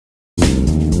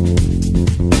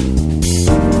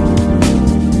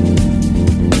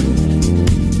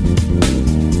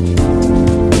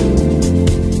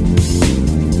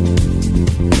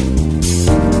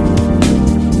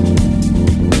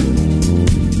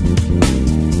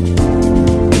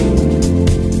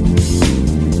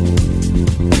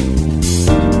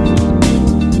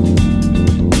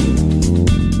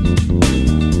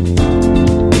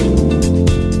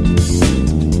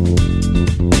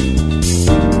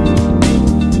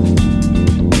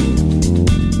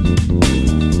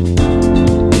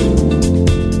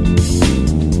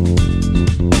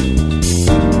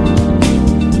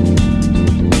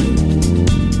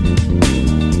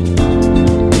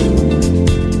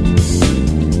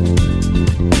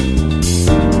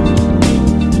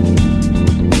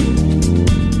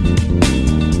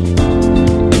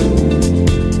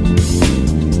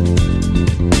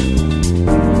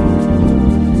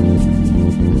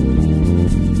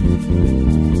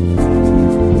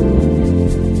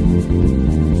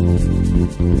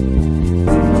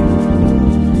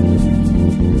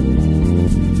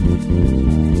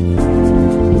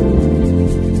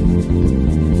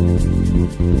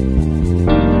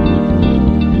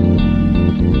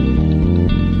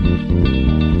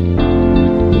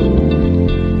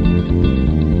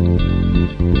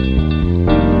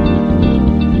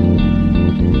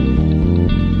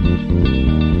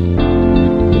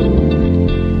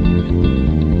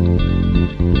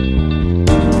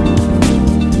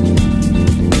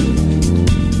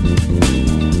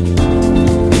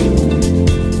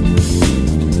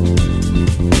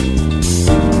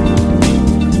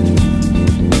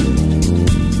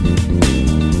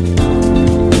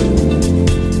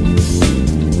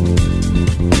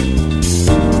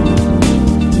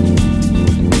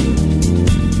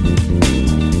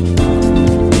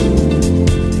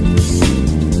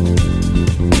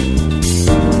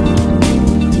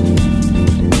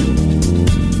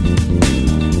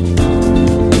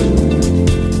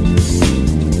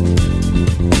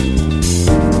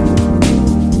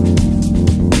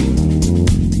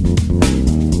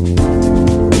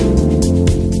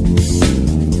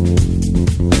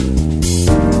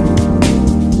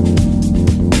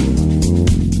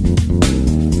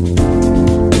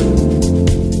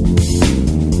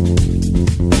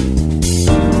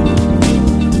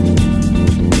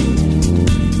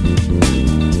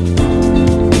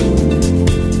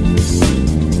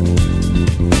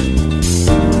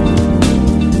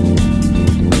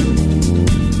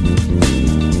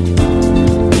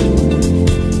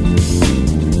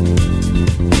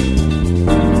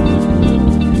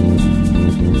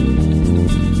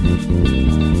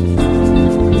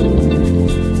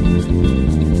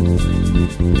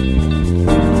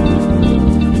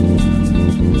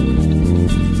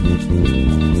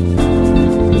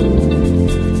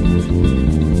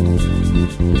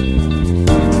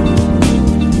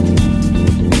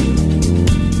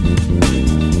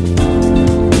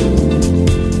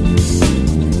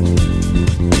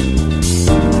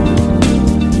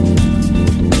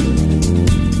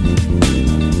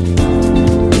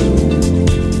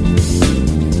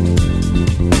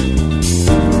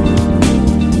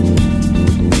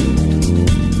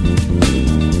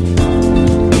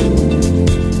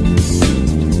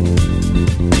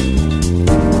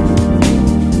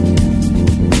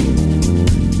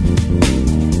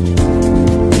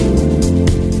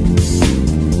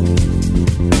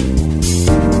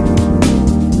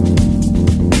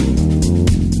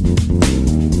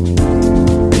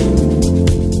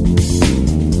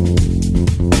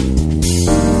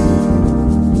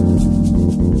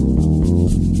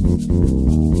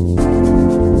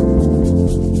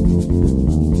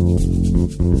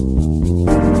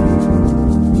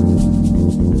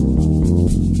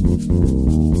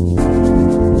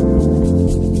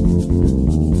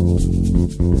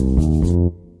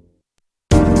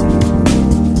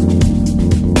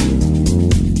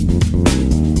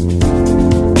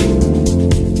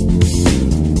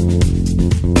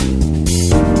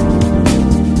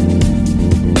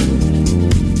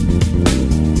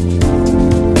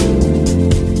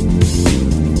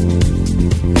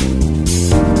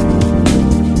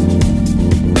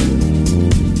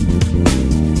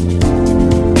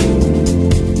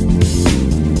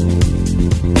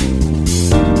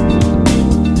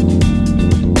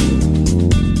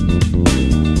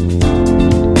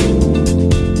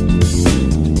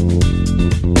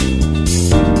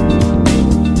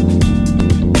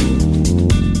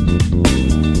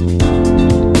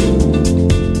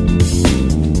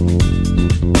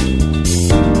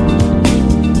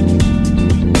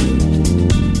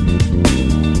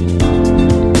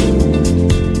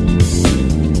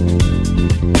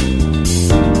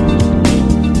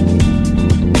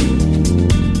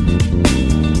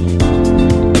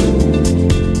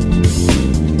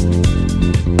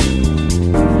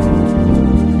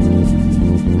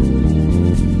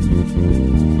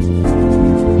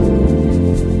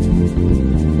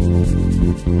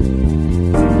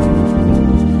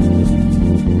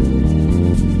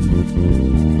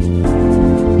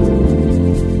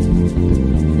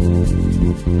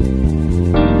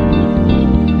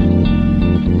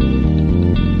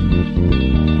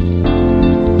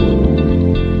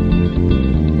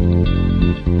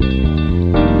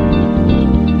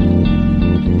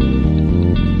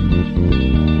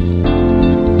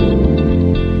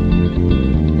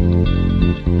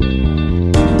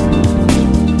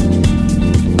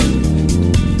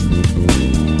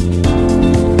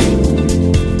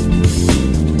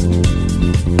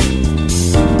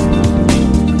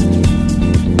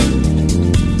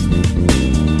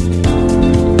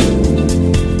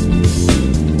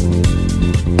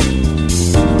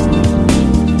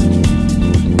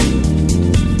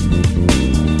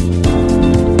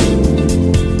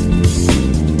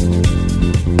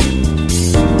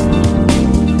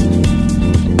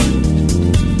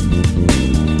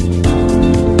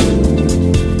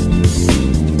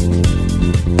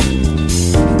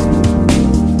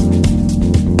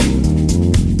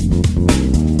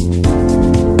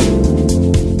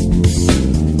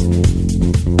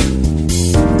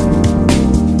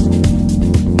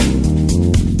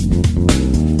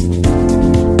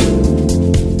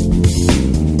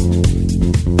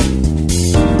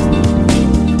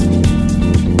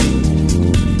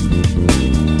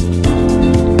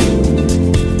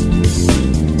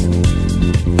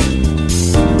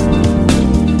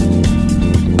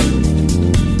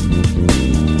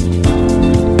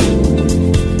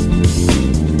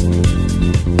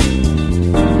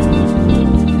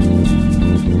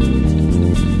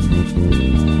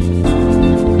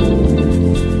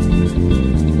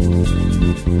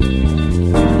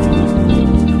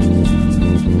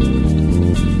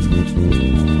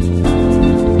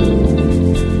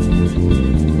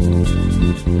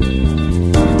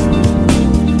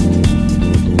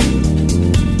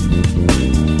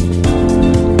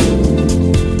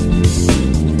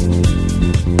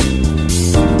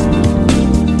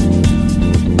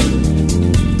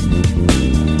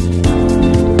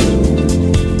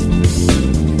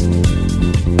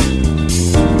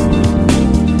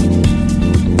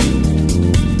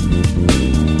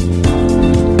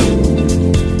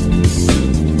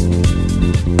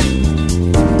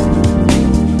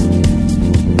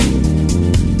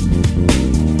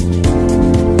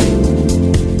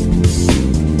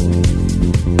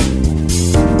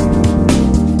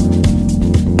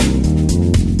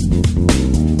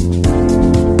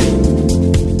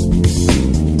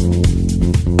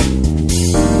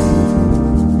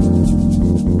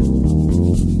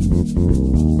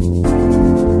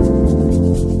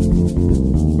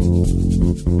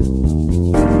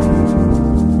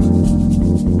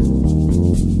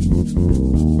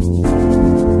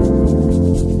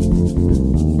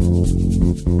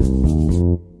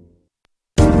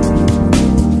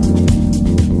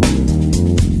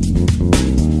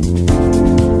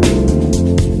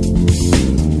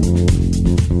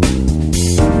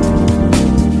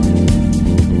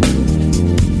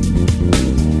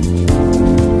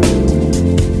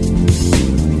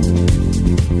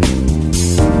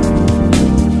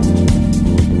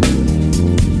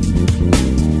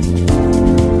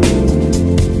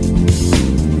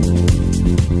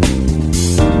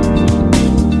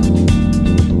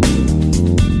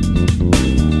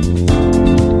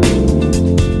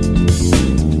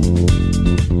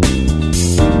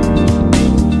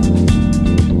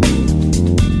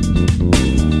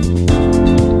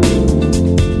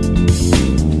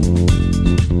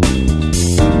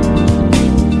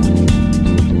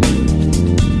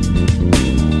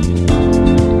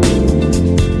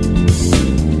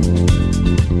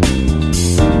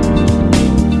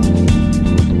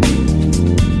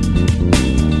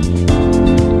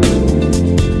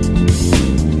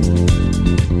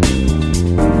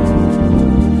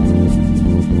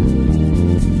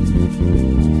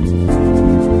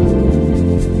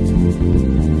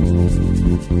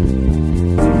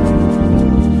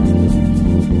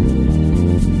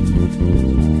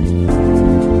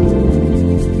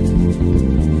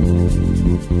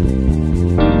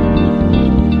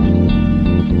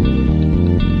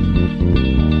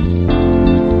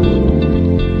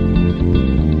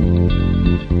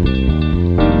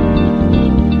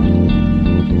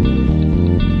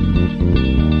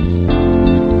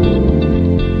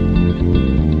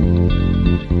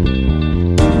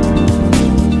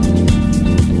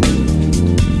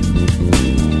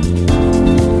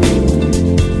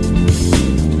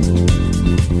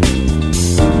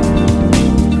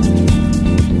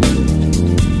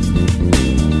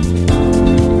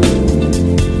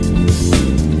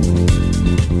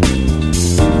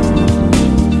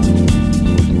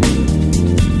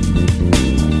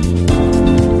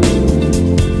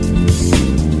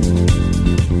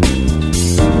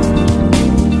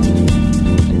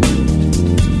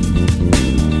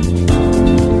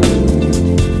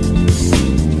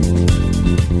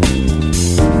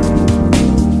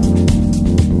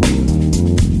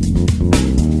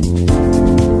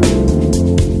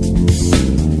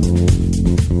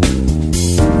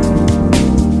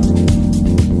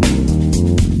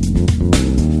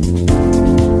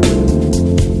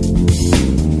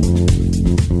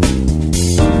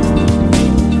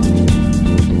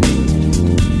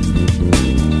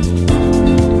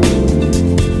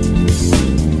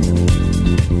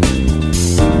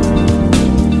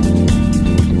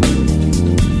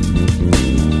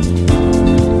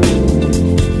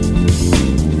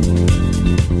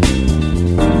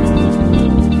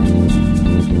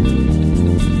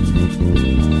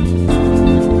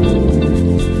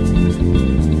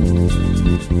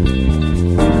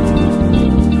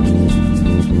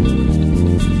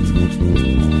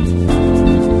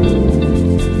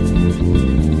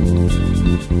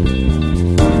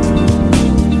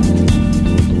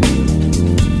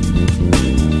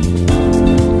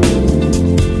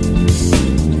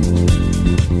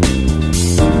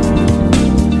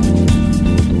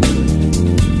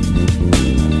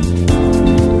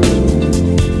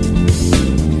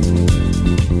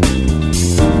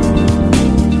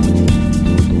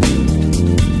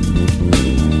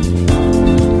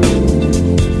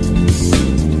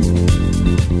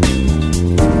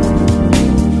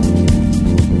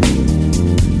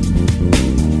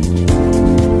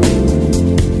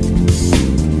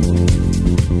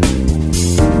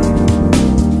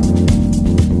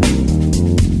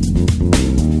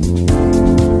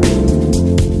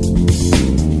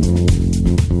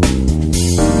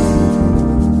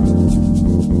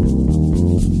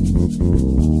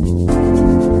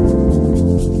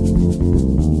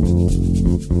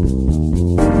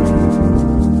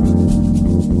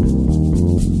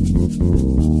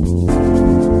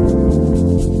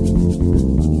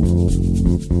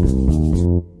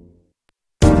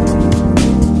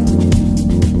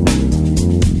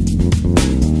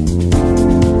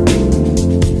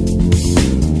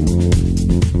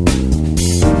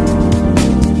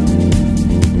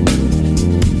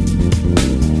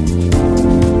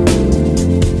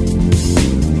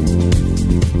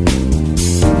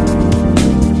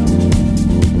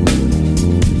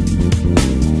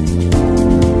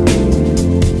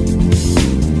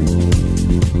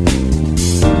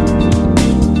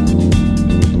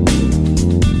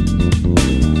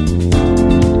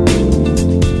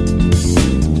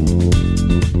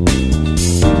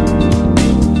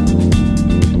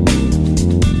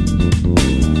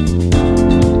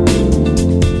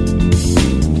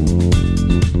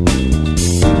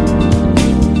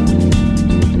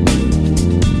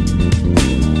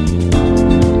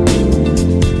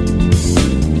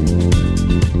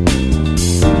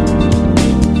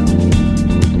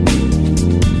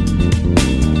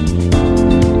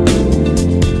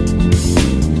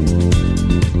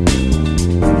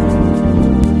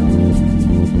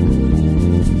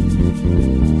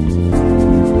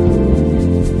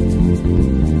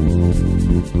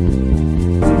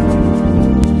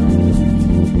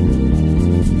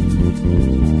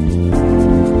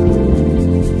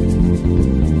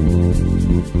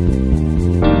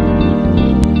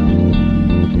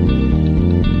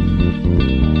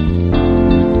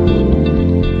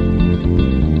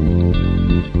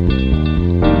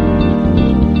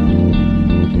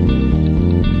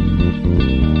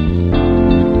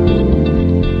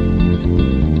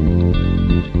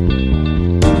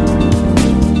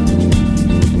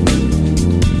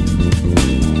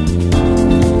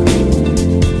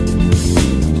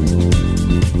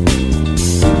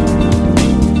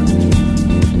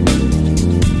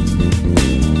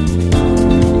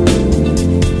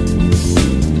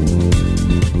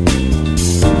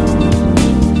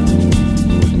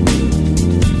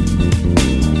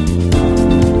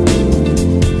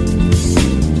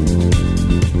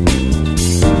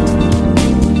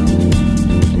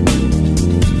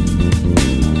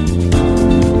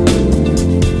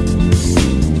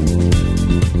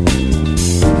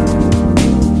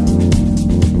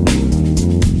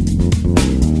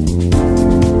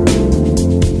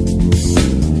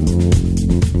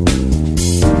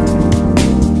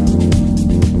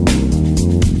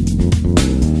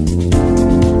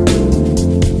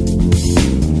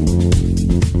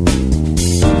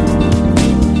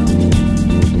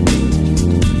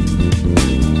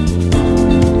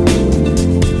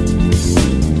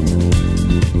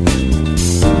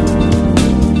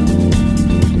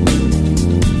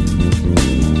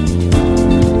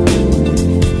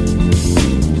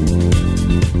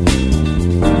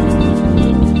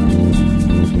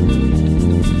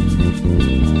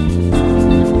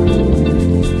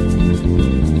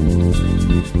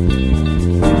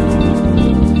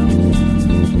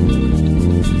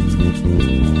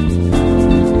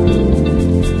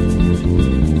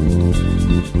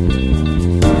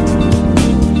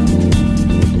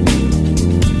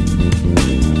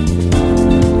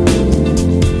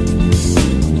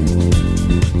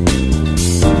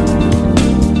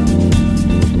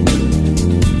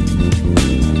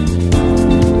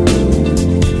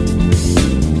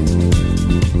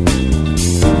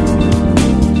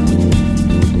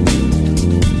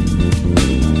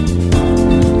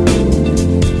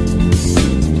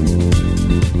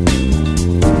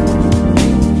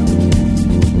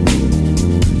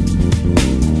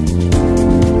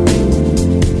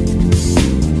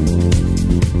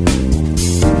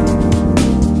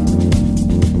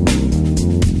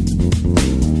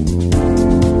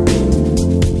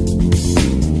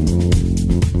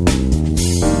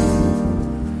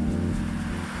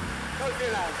Kofi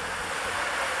Annan.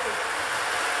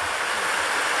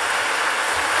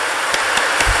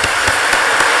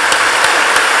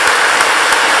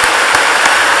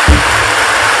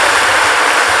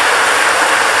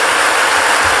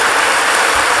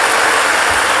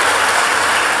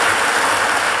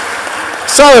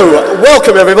 So,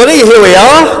 welcome everybody, here we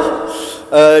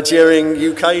are during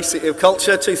UK City of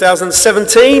Culture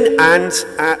 2017, and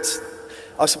at,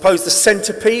 I suppose, the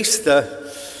centrepiece,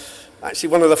 actually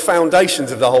one of the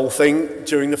foundations of the whole thing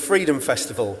during the Freedom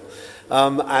Festival.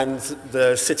 And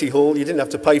the City Hall, you didn't have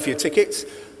to pay for your tickets,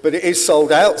 but it is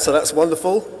sold out, so that's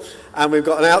wonderful. And we've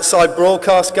got an outside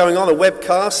broadcast going on, a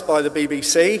webcast by the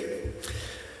BBC.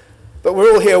 But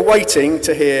we're all here waiting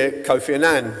to hear Kofi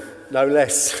Annan, no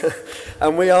less.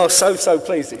 And we are so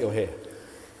pleased that you're here.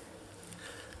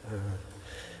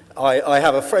 I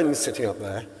have a friend sitting up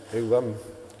there who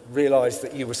realised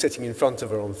that you were sitting in front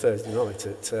of her on Thursday night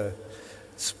at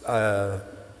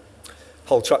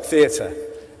Hull Truck Theatre.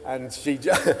 And she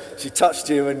touched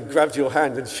you and grabbed your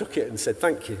hand and shook it and said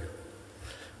thank you.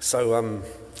 So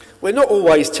we're not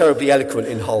always terribly eloquent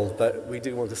in Hull, but we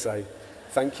do want to say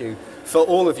thank you for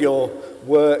all of your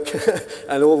work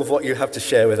and all of what you have to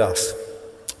share with us.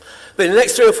 But in the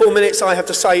next 3 or 4 minutes, I have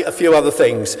to say a few other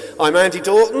things. I'm Andy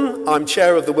Doughton. I'm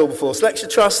chair of the Wilberforce Lecture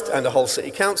Trust and a Hull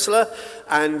City Councillor.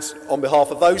 And on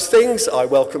behalf of those things, I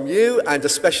welcome you, and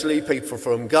especially people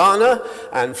from Ghana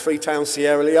and Freetown,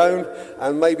 Sierra Leone,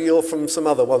 and maybe you're from some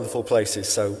other wonderful places,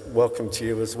 so welcome to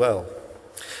you as well.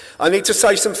 I need to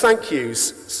say some thank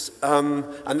yous,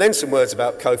 and then some words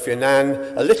about Kofi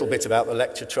Annan, a little bit about the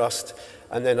Lecture Trust,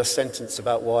 and then a sentence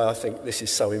about why I think this is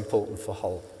so important for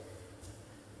Hull.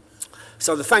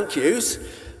 So the thank yous,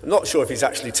 I'm not sure if he's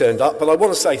actually turned up, but I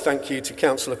want to say thank you to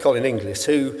Councillor Colin Inglis,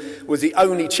 who was the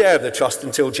only chair of the Trust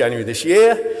until January this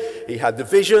year. He had the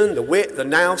vision, the wit, the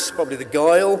nous, probably the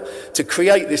guile, to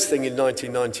create this thing in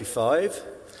 1995.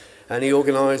 And he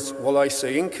organised Wale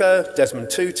Soyinka,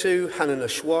 Desmond Tutu, Hanan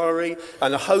Ashwari,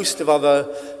 and a host of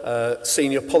other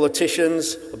senior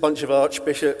politicians, a bunch of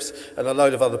archbishops, and a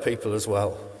load of other people as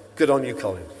well. Good on you,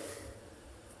 Colin.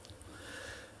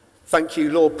 Thank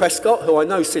you, Lord Prescott, who I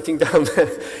know is sitting down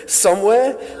there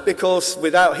somewhere, because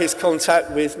without his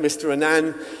contact with Mr.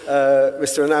 Annan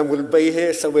wouldn't be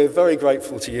here, so we're very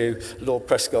grateful to you, Lord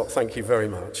Prescott. Thank you very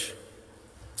much.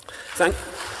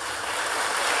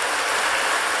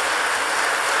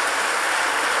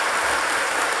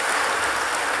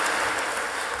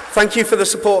 Thank you for the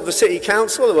support of the City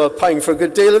Council, who are paying for a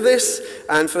good deal of this,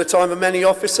 and for the time of many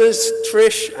officers,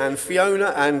 Trish and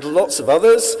Fiona and lots of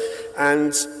others,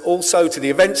 and also to the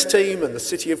events team and the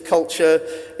City of Culture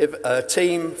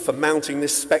team for mounting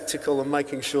this spectacle and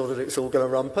making sure that it's all going to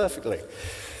run perfectly.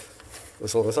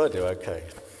 As long as I do, okay.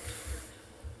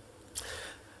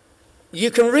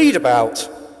 You can read about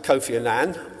Kofi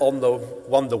Annan on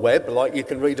the web, like you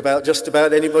can read about just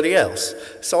about anybody else.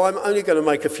 So I'm only going to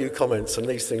make a few comments, and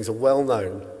these things are well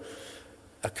known.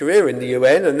 A career in the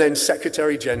UN, and then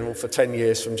Secretary General for 10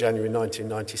 years from January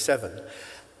 1997.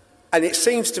 And it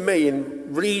seems to me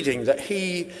in reading that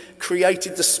he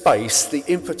created the space, the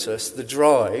impetus, the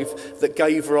drive that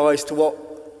gave rise to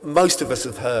what most of us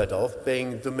have heard of,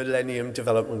 being the Millennium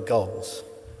Development Goals.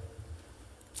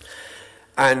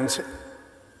 And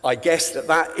I guess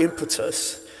that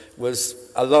impetus was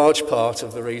a large part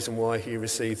of the reason why he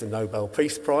received the Nobel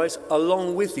Peace Prize,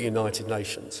 along with the United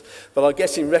Nations. But I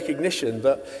guess in recognition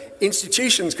that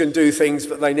institutions can do things,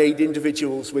 but they need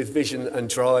individuals with vision and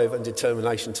drive and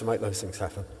determination to make those things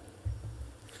happen.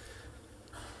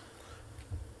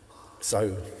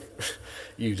 So,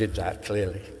 you did that,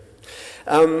 clearly.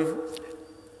 And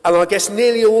I guess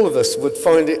nearly all of us would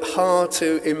find it hard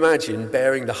to imagine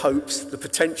bearing the hopes, the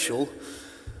potential,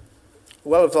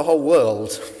 well, of the whole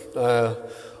world,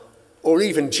 or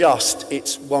even just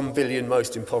its 1 billion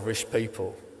most impoverished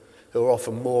people, who are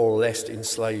often more or less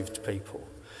enslaved people.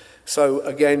 So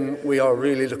again, we are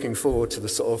really looking forward to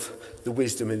the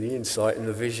wisdom and the insight and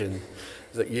the vision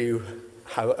that you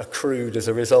have accrued as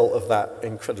a result of that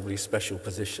incredibly special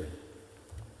position.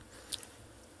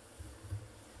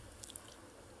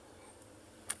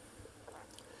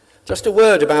 Just a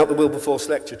word about the Wilberforce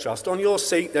Lecture Trust. On your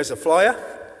seat, there's a flyer.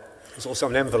 There's also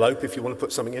an envelope if you want to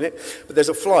put something in it. But there's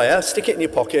a flyer, stick it in your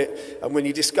pocket, and when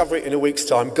you discover it in a week's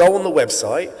time, go on the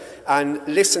website and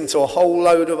listen to a whole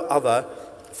load of other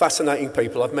fascinating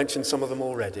people, I've mentioned some of them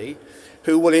already,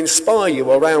 who will inspire you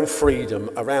around freedom,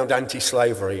 around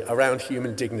anti-slavery, around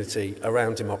human dignity,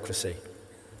 around democracy.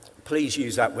 Please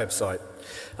use that website,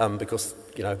 because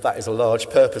that is a large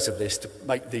purpose of this, to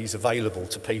make these available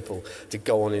to people, to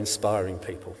go on inspiring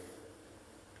people.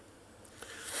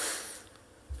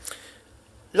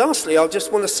 Lastly, I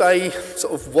just want to say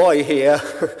sort of why here,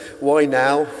 why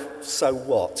now, so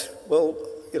what? Well,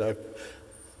 you know,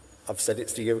 I've said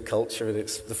it's the Year of Culture and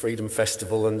it's the Freedom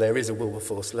Festival and there is a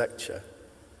Wilberforce Lecture.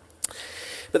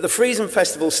 But the Freedom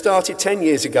Festival started 10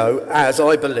 years ago as,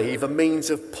 I believe, a means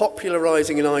of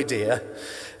popularising an idea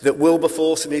that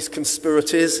Wilberforce and his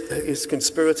conspirators,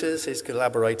 his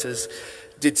collaborators,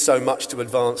 did so much to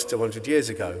advance 200 years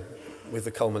ago with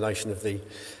the culmination of the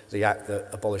act that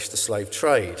abolished the slave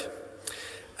trade.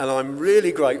 And I'm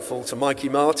really grateful to Mikey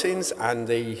Martins and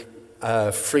the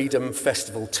Freedom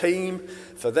Festival team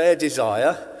for their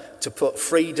desire to put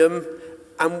freedom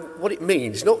and what it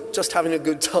means, not just having a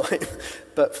good time,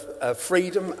 but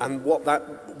freedom and what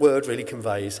that word really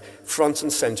conveys, front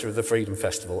and centre of the Freedom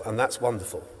Festival, and that's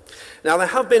wonderful. Now, there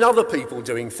have been other people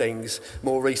doing things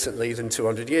more recently than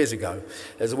 200 years ago.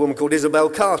 There's a woman called Isabel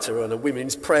Carter and a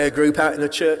women's prayer group out in a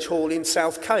church hall in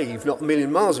South Cave, not a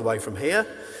million miles away from here,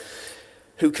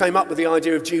 who came up with the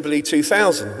idea of Jubilee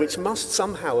 2000, which must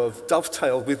somehow have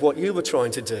dovetailed with what you were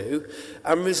trying to do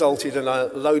and resulted in a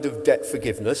load of debt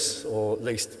forgiveness, or at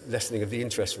least lessening of the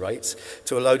interest rates,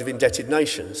 to a load of indebted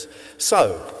nations.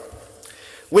 So,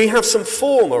 we have some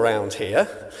form around here,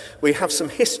 we have some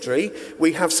history,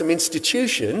 we have some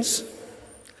institutions.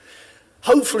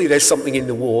 Hopefully there's something in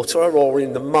the water or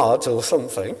in the mud or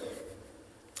something.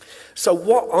 So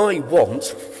what I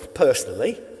want,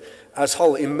 personally, as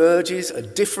Hull emerges a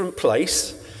different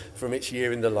place from its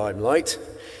year in the limelight,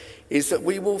 is that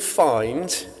we will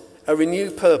find a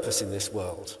renewed purpose in this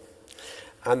world.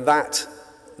 And that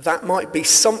might be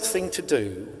something to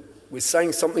do with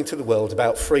saying something to the world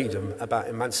about freedom, about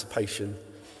emancipation,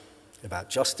 about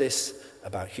justice,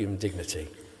 about human dignity.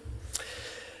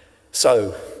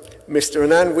 So, Mr.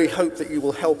 Annan, we hope that you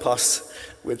will help us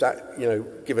with that,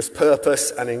 give us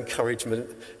purpose and encouragement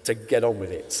to get on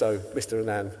with it. So, Mr.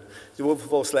 Annan, the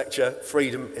Wilberforce Lecture,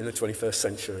 Freedom in the 21st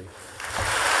Century.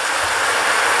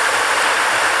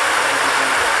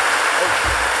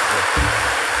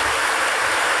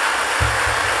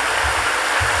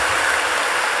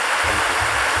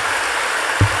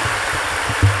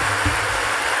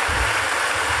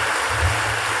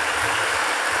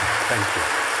 Thank you.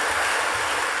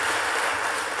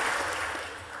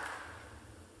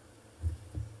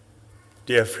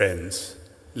 Dear friends,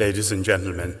 ladies and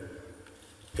gentlemen,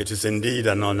 it is indeed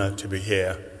an honor to be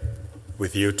here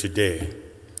with you today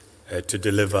to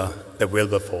deliver the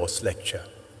Wilberforce Lecture.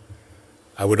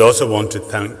 I would also want to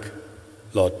thank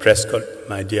Lord Prescott,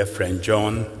 my dear friend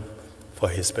John, for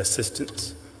his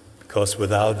persistence, because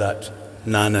without that,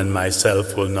 Nan and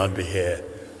myself will not be here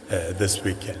this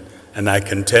weekend. And I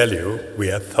can tell you,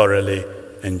 we are thoroughly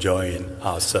enjoying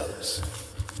ourselves.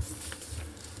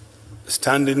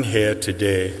 Standing here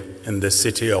today in the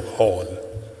city of Hull,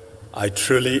 I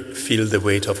truly feel the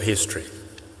weight of history.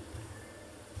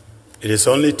 It is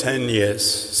only 10 years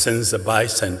since the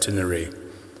bicentenary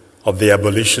of the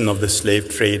abolition of the Slave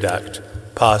Trade Act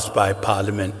passed by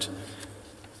Parliament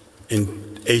in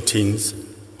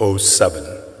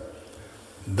 1807.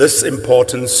 This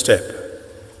important step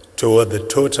toward the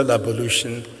total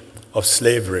abolition of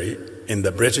slavery in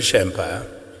the British Empire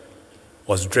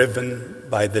was driven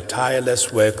by the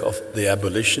tireless work of the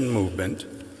abolition movement,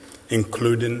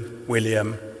 including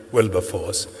William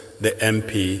Wilberforce, the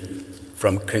MP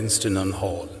from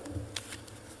Kingston-on-Hall.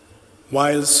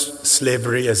 Whilst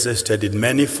slavery existed in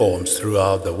many forms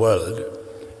throughout the world,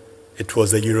 it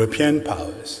was the European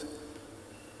powers,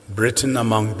 Britain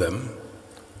among them,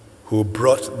 who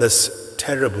brought this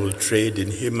terrible trade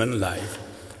in human life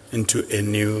into a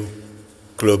new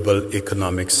global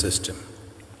economic system.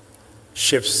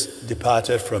 Ships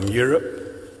departed from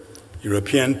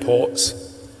European ports,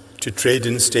 to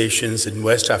trading stations in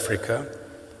West Africa,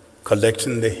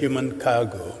 collecting the human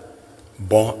cargo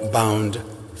bound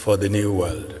for the New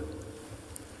World.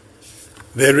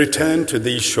 They returned to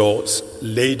these shores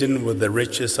laden with the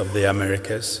riches of the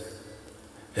Americas,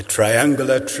 a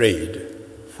triangular trade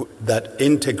that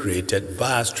integrated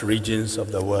vast regions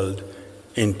of the world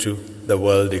into the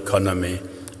world economy,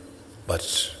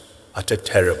 but at a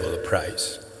terrible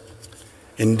price.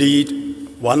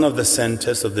 Indeed, one of the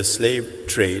centers of the slave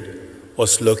trade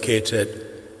was located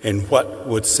in what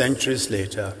would centuries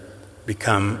later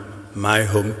become my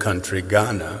home country,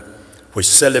 Ghana, which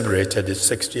celebrated its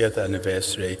 60th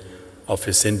anniversary of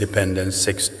its independence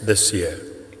this year.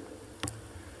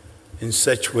 In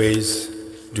such ways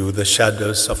do the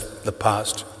shadows of the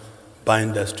past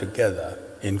bind us together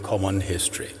in common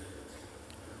history.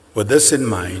 With this in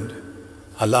mind,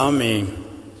 allow me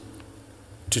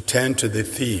to turn to the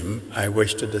theme I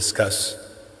wish to discuss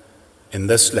in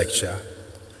this lecture,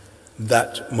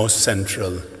 that most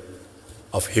central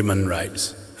of human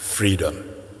rights, freedom.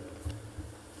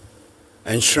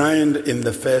 Enshrined in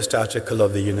the first article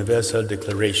of the Universal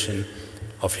Declaration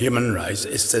of Human Rights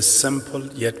is a simple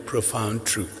yet profound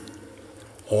truth.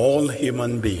 All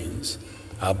human beings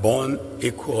are born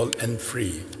equal and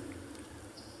free,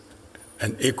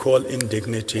 and equal in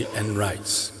dignity and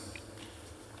rights.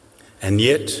 And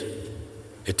yet,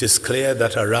 it is clear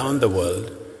that around the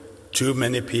world, too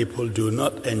many people do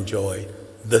not enjoy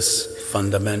this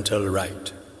fundamental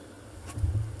right.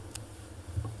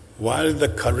 While the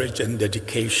courage and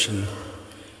dedication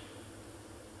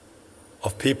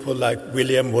of people like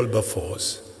William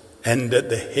Wilberforce ended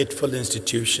the hateful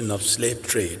institution of slave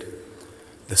trade,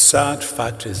 the sad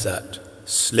fact is that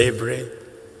slavery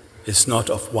is not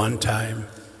of one time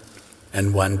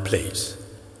and one place.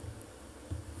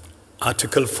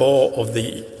 Article 4 of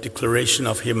the Declaration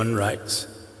of Human Rights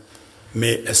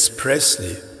may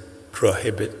expressly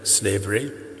prohibit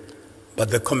slavery, but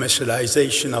the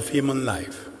commercialization of human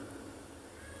life,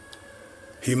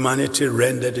 humanity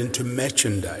rendered into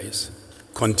merchandise,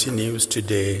 continues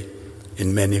today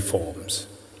in many forms.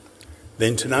 The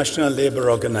International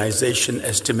Labour Organization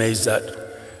estimates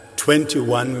that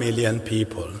 21 million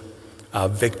people are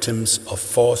victims of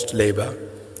forced labor,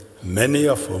 many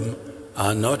of whom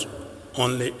are not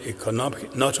only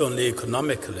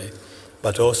economically,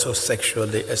 but also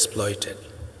sexually exploited.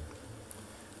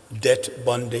 Debt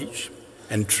bondage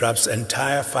entraps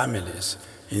entire families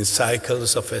in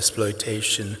cycles of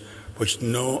exploitation which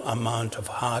no amount of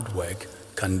hard work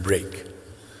can break.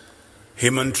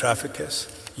 Human traffickers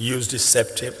use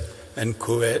deception and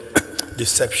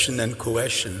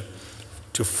coercion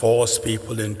to force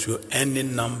people into any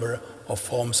number of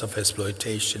forms of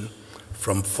exploitation,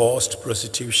 from forced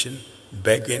prostitution,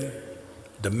 begging,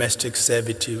 domestic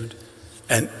servitude,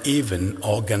 and even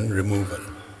organ removal.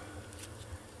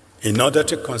 In order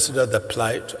to consider the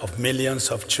plight of millions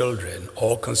of children,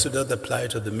 or consider the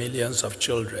plight of the millions of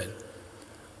children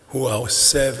who are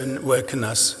working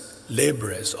as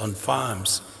laborers on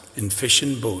farms, in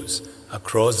fishing boats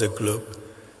across the globe,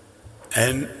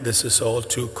 and this is all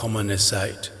too common a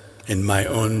sight in my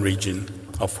own region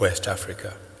of West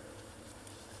Africa.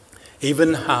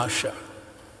 Even harsher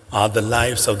are the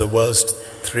lives of the world's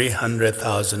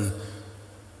 300,000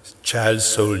 child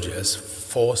soldiers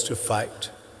forced to fight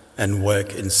and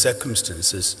work in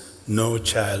circumstances no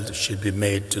child should be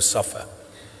made to suffer.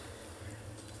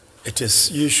 It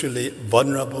is usually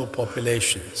vulnerable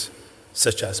populations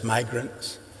such as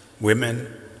migrants, women,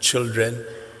 children,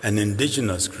 and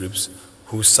indigenous groups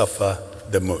who suffer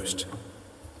the most.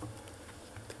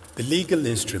 The legal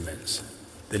instruments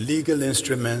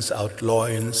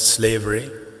outlawing slavery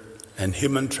and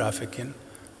human trafficking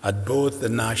at both the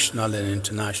national and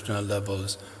international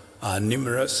levels are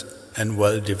numerous and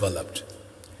well developed.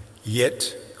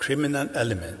 Yet, criminal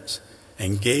elements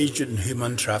engaged in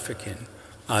human trafficking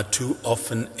are too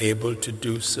often able to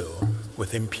do so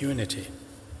with impunity.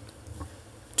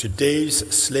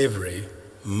 Today's slavery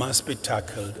must be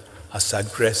tackled as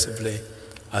aggressively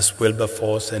as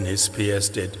Wilberforce and his peers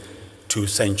did 2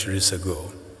 centuries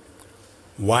ago,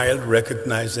 while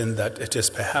recognizing that it is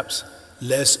perhaps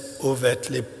less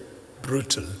overtly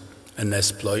brutal and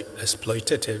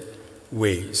exploitative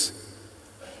ways.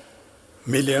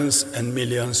 Millions and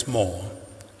millions more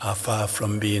are far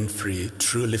from being free,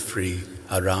 truly free,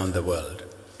 around the world.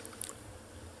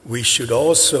 We should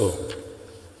also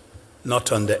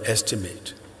not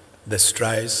underestimate the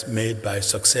strides made by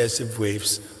successive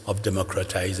waves of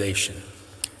democratization.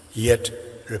 Yet,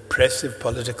 repressive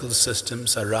political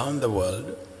systems around the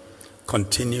world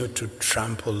continue to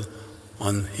trample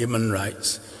on human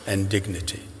rights and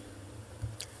dignity.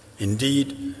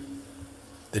 Indeed,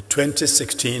 the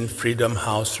 2016 Freedom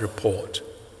House report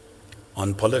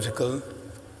on political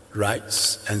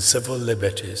rights and civil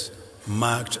liberties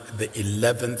marked the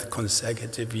 11th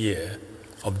consecutive year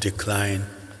of decline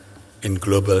in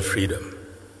global freedom.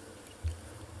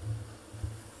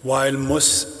 While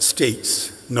most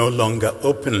states no longer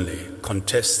openly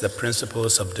contest the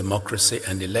principles of democracy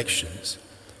and elections,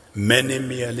 many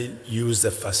merely use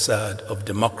the facade of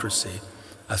democracy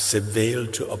as a veil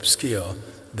to obscure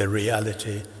the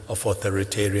reality of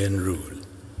authoritarian rule.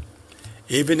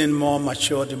 Even in more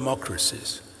mature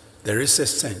democracies, there is a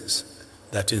sense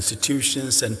that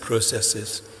institutions and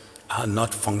processes are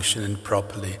not functioning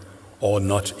properly or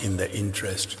not in the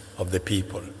interest of the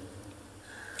people.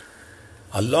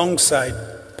 Alongside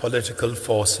political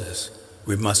forces,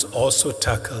 we must also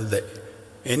tackle the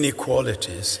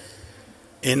inequalities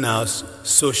in our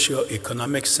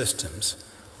socio-economic systems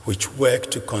which work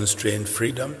to constrain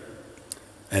freedom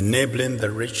enabling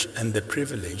the rich and the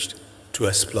privileged to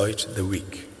exploit the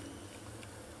weak.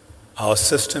 Our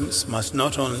systems must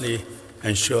not only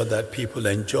ensure that people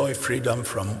enjoy freedom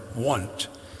from want,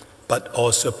 but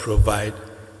also provide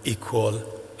equal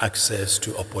access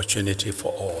to opportunity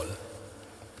for all.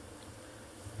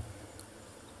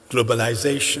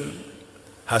 Globalization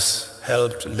has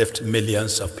helped lift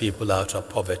millions of people out of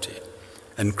poverty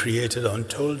and created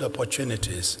untold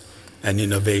opportunities and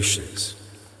innovations.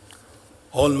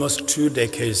 Almost 2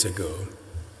 decades ago,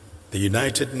 the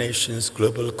United Nations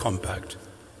Global Compact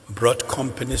brought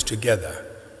companies together,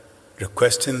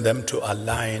 requesting them to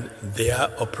align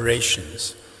their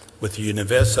operations with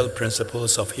universal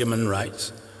principles of human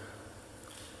rights,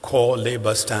 core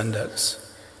labor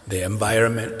standards, the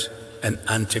environment, and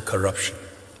anti-corruption.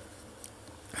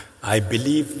 I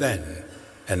believe then,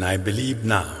 and I believe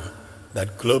now,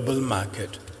 that global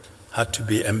market had to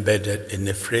be embedded in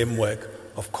a framework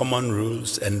of common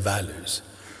rules and values,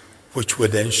 which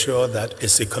would ensure that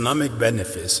its economic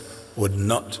benefits would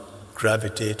not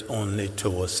gravitate only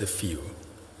towards a few.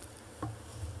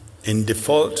 In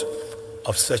default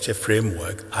of such a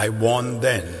framework, I warned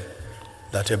then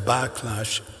that a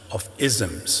backlash of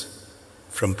isms,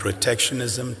 from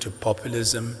protectionism to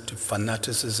populism to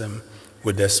fanaticism,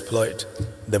 would exploit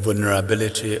the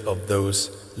vulnerability of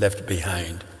those left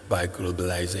behind by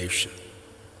globalization.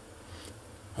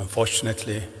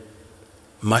 Unfortunately,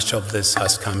 much of this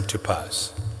has come to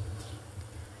pass.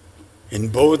 In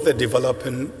both the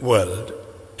developing world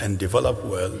and developed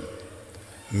world,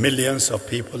 millions of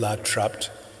people are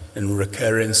trapped in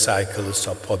recurring cycles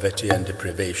of poverty and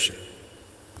deprivation.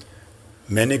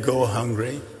 Many go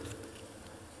hungry,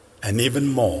 and even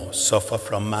more suffer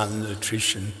from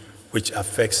malnutrition, which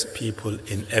affects people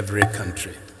in every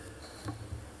country.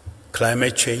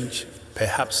 Climate change,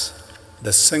 perhaps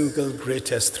the single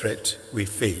greatest threat we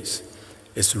face,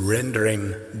 is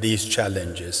rendering these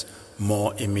challenges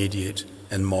more immediate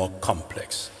and more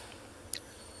complex.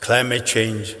 Climate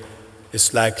change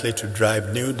is likely to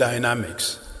drive new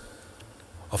dynamics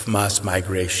of mass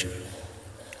migration.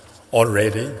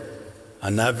 Already,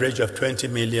 an average of 20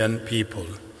 million people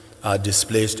are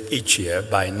displaced each year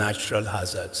by natural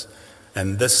hazards,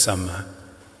 and this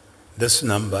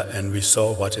number, and we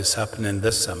saw what is happening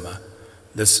this summer,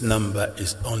 this number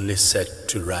is only set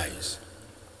to rise.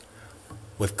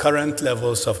 With current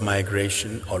levels of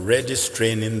migration already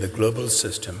straining the global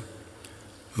system,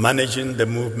 managing the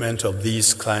movement of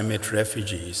these climate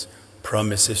refugees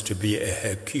promises to be a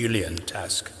Herculean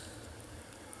task.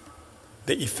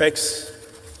 The effects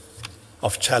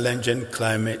of changing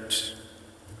climate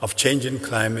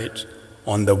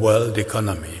on the world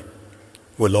economy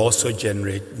will also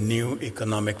generate new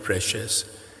economic pressures,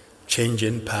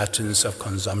 changing patterns of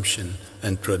consumption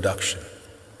and production.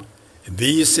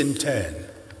 These, in turn,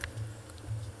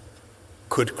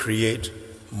 could create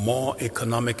more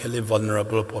economically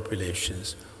vulnerable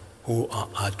populations who are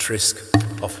at risk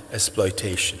of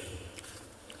exploitation.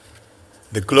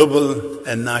 The global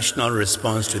and national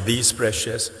response to these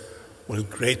pressures will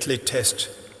greatly test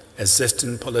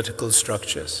existing political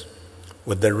structures,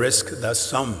 with the risk that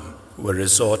some will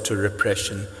resort to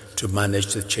repression to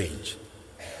manage the change.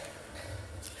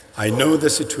 I know the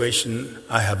situation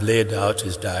I have laid out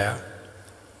is dire,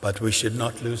 but we should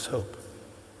not lose hope.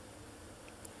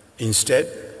 Instead,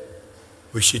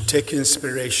 we should take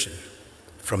inspiration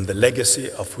from the legacy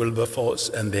of Wilberforce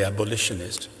and the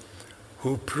abolitionists,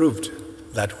 who proved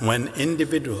that when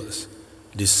individuals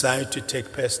decide to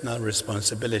take personal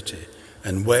responsibility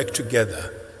and work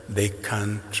together, they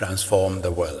can transform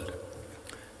the world.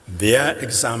 Their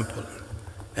example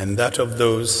and that of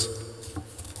those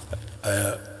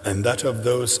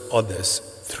others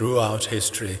throughout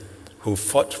history who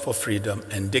fought for freedom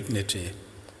and dignity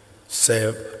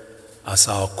serve as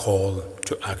our call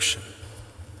to action.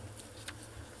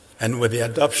 And with the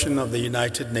adoption of the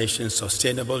United Nations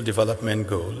Sustainable Development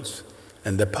Goals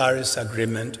and the Paris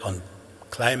Agreement on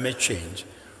climate change,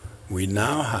 we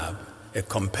now have a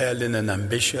compelling and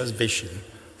ambitious vision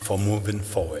for moving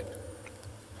forward.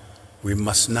 We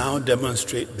must now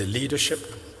demonstrate the leadership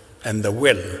and the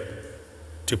will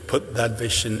to put that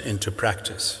vision into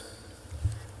practice.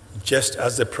 Just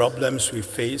as the problems we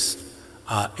face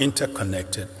are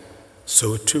interconnected,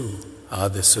 so too are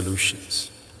the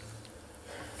solutions.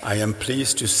 I am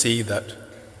pleased to see that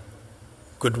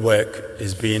good work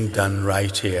is being done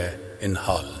right here in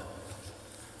Hull,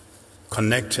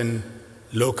 connecting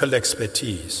local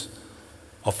expertise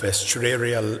of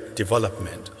estuarial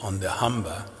development on the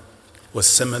Humber with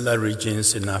similar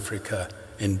regions in Africa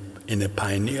in a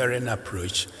pioneering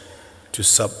approach to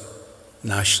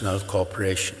sub-national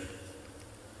cooperation.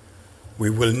 we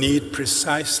will need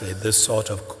precisely this sort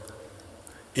of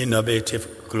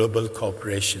innovative global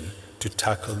cooperation to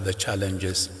tackle the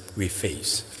challenges we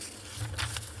face.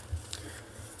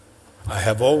 I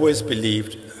have always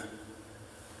believed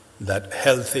that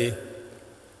healthy,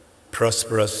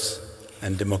 prosperous,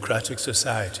 and democratic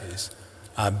societies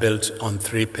are built on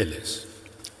three pillars: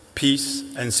 peace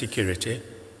and security,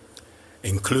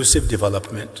 inclusive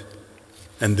development,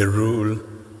 and the rule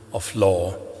of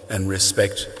law and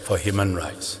respect for human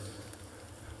rights.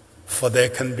 For there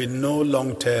can be no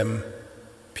long-term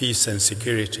peace and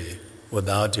security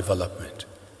without development,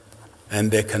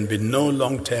 and there can be no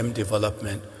long-term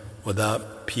development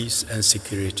without peace and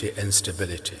security and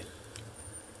stability.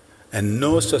 And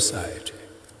no society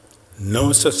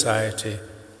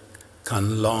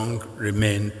can long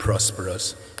remain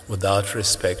prosperous without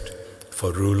respect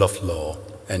for rule of law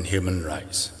and human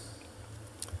rights.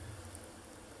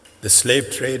 The slave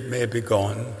trade may be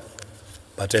gone,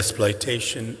 but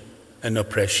exploitation and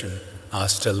oppression are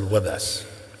still with us.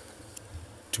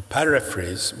 To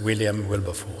paraphrase William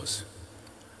Wilberforce,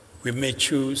 we may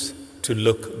choose to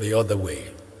look the other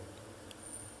way,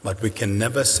 but we can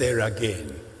never say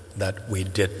again that we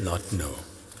did not know.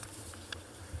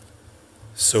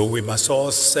 So we must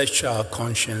all search our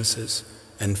consciences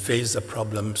and face the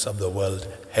problems of the world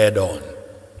head on.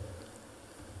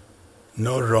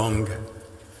 No wrong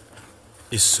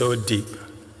is so deep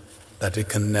that it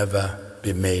can never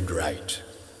be made right.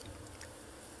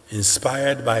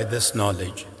 Inspired by this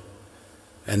knowledge,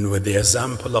 and with the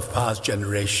example of past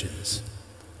generations,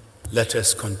 let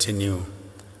us continue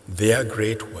their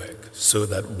great work so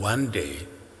that one day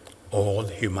all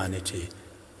humanity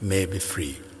may be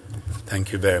free.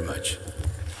 Thank you very much.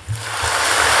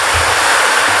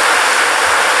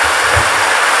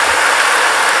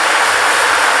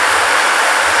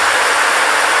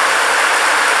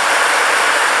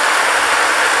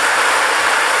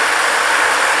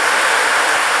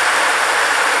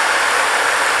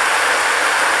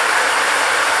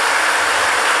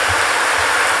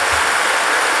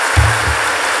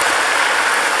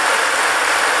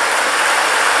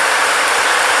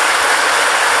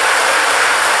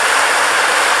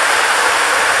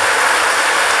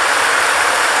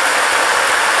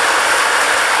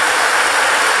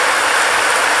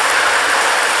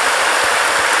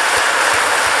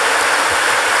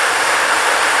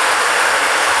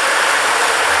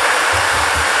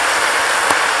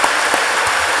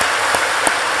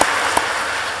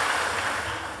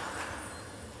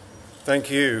 Thank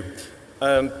you.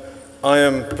 I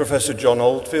am Professor John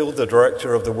Oldfield, the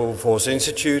Director of the Wilberforce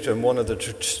Institute and one of the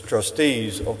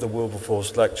trustees of the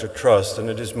Wilberforce Lecture Trust, and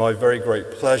it is my very great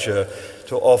pleasure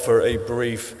to offer a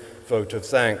brief vote of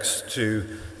thanks to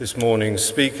this morning's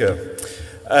speaker.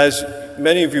 As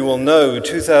many of you will know,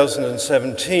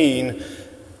 2017,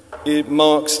 it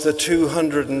marks the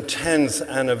 210th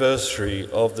anniversary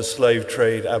of the Slave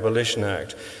Trade Abolition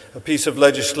Act, a piece of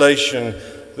legislation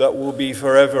that will be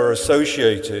forever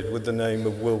associated with the name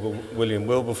of William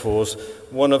Wilberforce,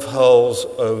 one of Hull's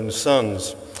own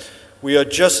sons. We are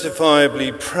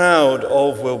justifiably proud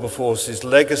of Wilberforce's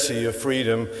legacy of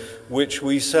freedom, which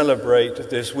we celebrate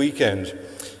this weekend.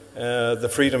 The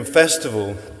Freedom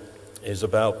Festival is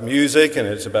about music, and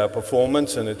it's about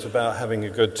performance, and it's about having a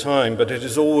good time, but it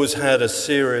has always had a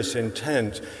serious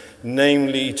intent,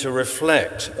 namely to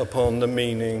reflect upon the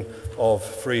meaning of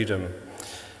freedom.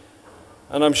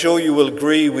 And I'm sure you will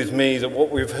agree with me that what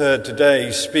we've heard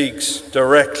today speaks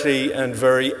directly and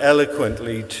very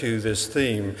eloquently to this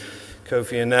theme.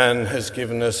 Kofi Annan has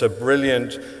given us a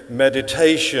brilliant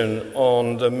meditation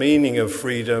on the meaning of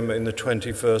freedom in the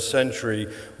 21st century,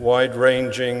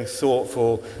 wide-ranging,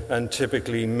 thoughtful, and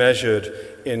typically measured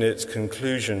in its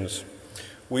conclusions.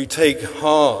 We take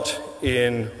heart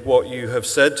in what you have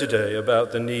said today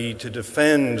about the need to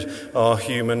defend our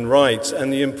human rights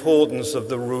and the importance of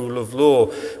the rule of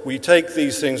law. We take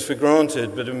these things for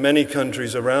granted, but in many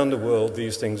countries around the world,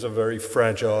 these things are very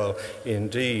fragile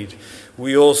indeed.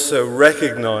 We also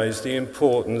recognize the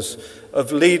importance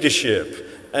of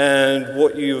leadership and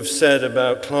what you have said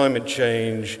about climate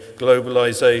change,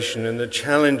 globalization, and the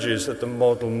challenges that the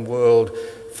modern world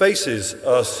faces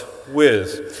us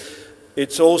with.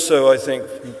 It's also, I think,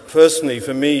 personally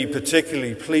for me,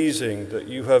 particularly pleasing that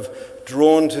you have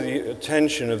drawn to the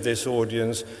attention of this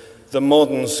audience the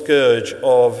modern scourge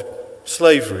of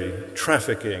slavery,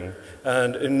 trafficking,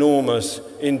 and enormous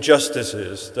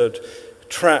injustices that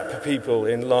trap people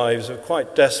in lives of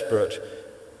quite desperate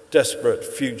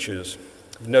futures,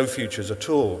 no futures at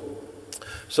all.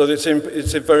 So it's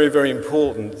very, very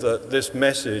important that this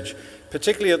message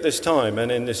particularly at this time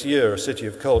and in this year, a City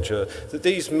of Culture, that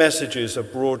these messages are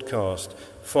broadcast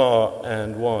far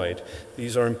and wide.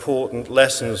 These are important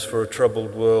lessons for a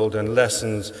troubled world and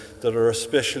lessons that are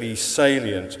especially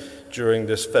salient during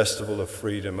this Festival of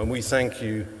Freedom. And we thank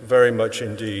you very much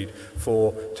indeed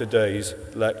for today's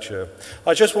lecture.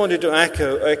 I just wanted to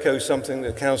echo something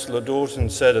that Councillor Dawson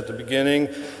said at the beginning.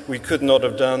 We could not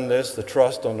have done this, the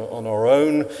Trust, on our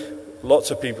own.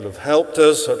 Lots of people have helped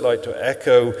us. I'd like to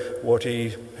echo what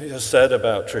he has said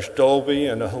about Trish Dolby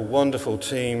and a whole wonderful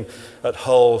team at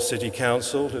Hull City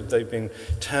Council. They've been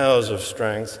towers of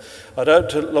strength. I'd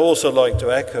also like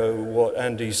to echo what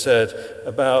Andy said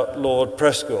about Lord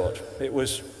Prescott. It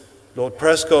was Lord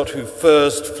Prescott who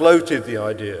first floated the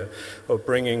idea of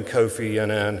bringing Kofi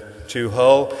Annan to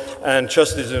Hull, and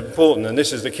just as important, and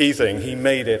this is the key thing, he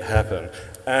made it happen.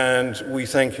 And we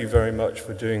thank you very much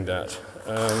for doing that.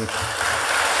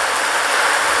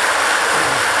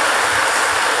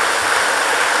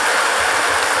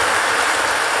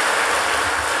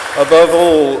 Above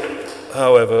all,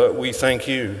 however, we thank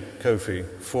you, Kofi,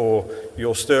 for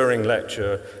your stirring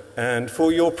lecture and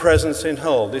for your presence in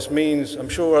Hull. This means, I'm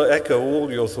sure I'll echo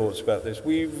all your thoughts about this,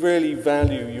 we really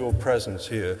value your presence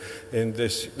here in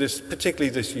this particularly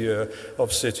this year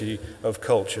of City of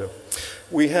Culture.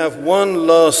 We have one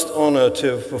last honour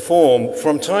to perform.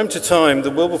 From time to time,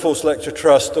 the Wilberforce Lecture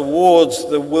Trust awards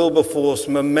the Wilberforce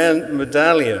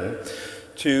Medallion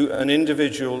to an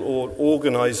individual or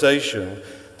organisation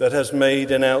that has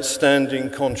made an outstanding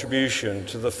contribution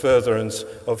to the furtherance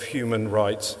of human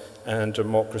rights and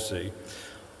democracy.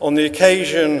 On the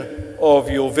occasion of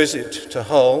your visit to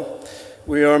Hull,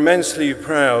 we are immensely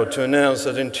proud to announce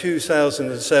that in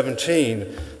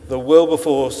 2017, the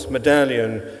Wilberforce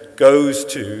Medallion goes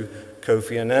to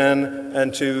Kofi Annan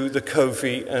and to the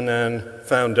Kofi Annan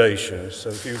Foundation. So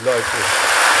if you'd like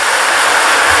to...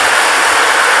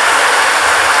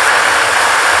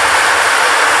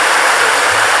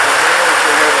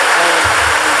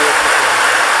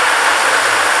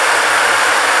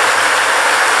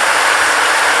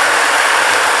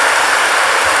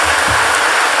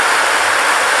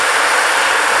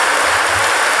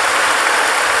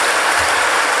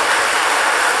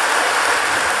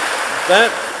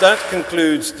 That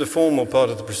concludes the formal part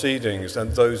of the proceedings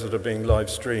and those that are being live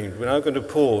streamed. We're now going to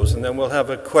pause and then we'll have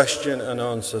a question and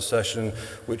answer session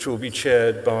which will be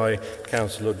chaired by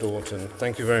Councillor Dawson.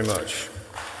 Thank you very much.